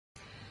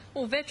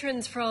Well,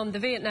 veterans from the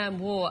Vietnam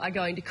War are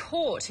going to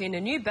court in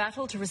a new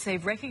battle to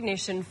receive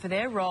recognition for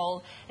their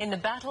role in the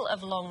Battle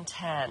of Long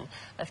Tan.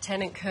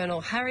 Lt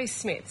Col Harry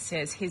Smith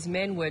says his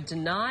men were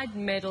denied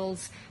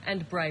medals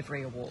and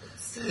bravery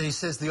awards. He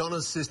says the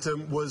honours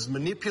system was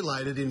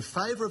manipulated in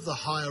favour of the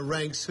higher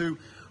ranks who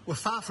were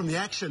far from the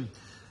action.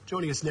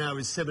 Joining us now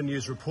is 7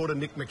 News reporter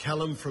Nick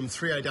McCallum from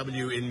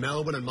 3AW in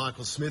Melbourne and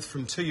Michael Smith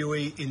from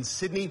 2UE in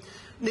Sydney.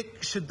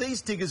 Nick, should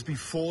these diggers be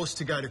forced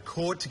to go to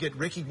court to get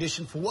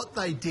recognition for what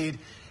they did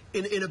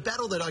in a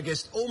battle that I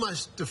guess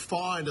almost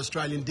defined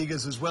Australian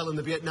diggers as well in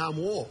the Vietnam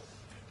War?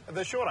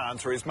 The short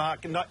answer is,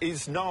 Mark, no,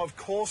 of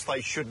course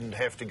they shouldn't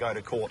have to go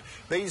to court.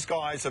 These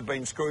guys have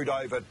been screwed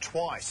over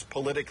twice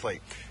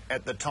politically.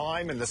 At the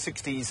time, in the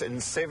 60s and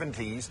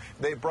 70s,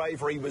 their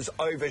bravery was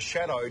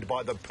overshadowed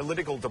by the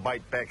political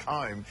debate back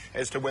home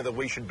as to whether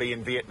we should be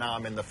in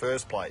Vietnam in the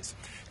first place.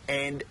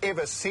 And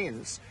ever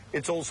since,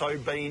 it's also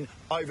been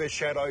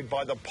overshadowed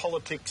by the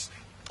politics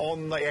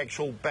on the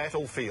actual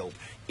battlefield.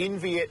 In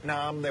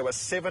Vietnam, there were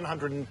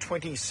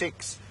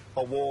 726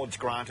 awards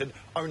granted,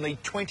 only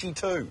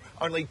 22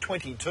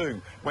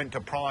 went to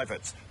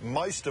privates.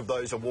 Most of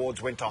those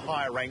awards went to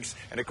higher ranks,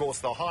 and of course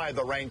the higher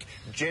the rank,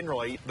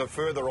 generally the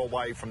further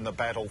away from the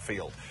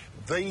battlefield.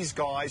 These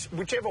guys,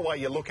 whichever way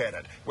you look at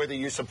it, whether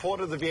you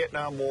supported the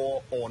Vietnam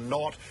War or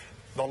not,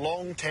 the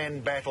Long Tan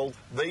battle,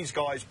 these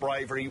guys'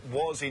 bravery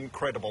was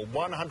incredible.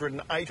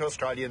 108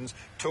 Australians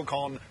took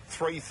on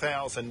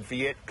 3,000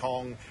 Viet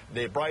Cong.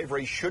 Their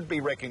bravery should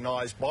be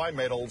recognised by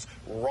medals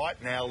right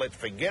now. Let's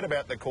forget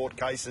about the court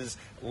cases.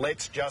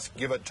 Let's just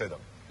give it to them.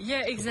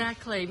 Yeah,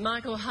 exactly.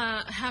 Michael,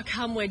 how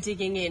come we're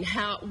digging in?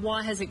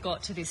 Why has it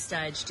got to this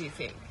stage, do you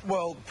think?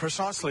 Well,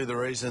 precisely the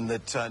reason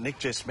that Nick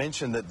just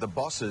mentioned, that the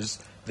bosses,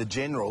 the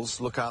generals,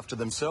 look after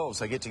themselves.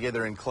 They get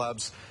together in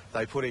clubs,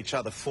 they put each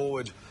other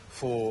forward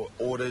for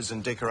orders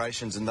and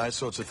decorations and those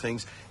sorts of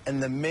things,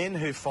 and the men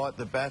who fight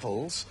the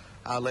battles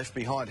are left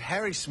behind.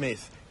 Harry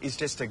Smith is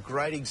just a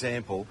great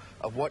example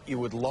of what you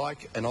would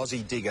like an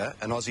Aussie digger,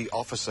 an Aussie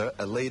officer,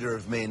 a leader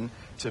of men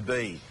to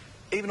be.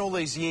 Even all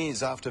these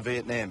years after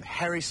Vietnam,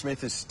 Harry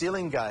Smith is still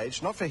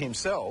engaged, not for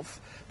himself,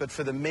 but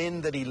for the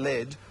men that he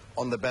led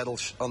on the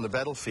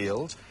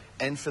battlefield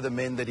and for the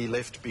men that he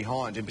left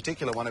behind. In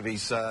particular, one of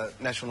his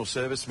national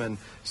servicemen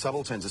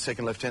subalterns, the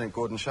Second Lieutenant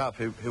Gordon Sharp,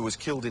 who was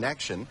killed in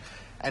action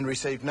and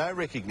received no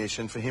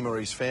recognition for him or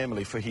his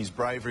family for his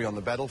bravery on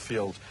the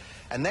battlefield.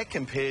 And that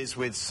compares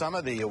with some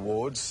of the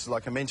awards,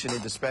 like I mentioned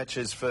in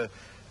dispatches, for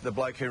the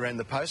bloke who ran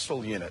the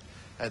postal unit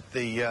at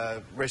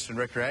the rest and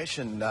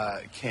recreation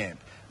camp.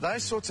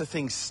 Those sorts of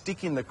things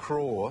stick in the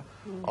craw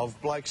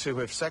of blokes who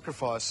have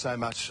sacrificed so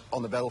much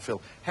on the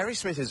battlefield. Harry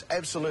Smith is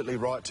absolutely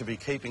right to be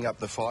keeping up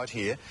the fight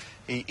here.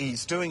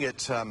 He's doing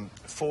it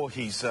for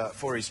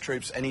his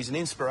troops, and he's an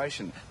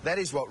inspiration. That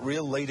is what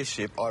real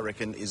leadership, I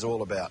reckon, is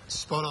all about.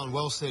 Spot on.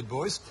 Well said,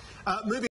 boys. Moving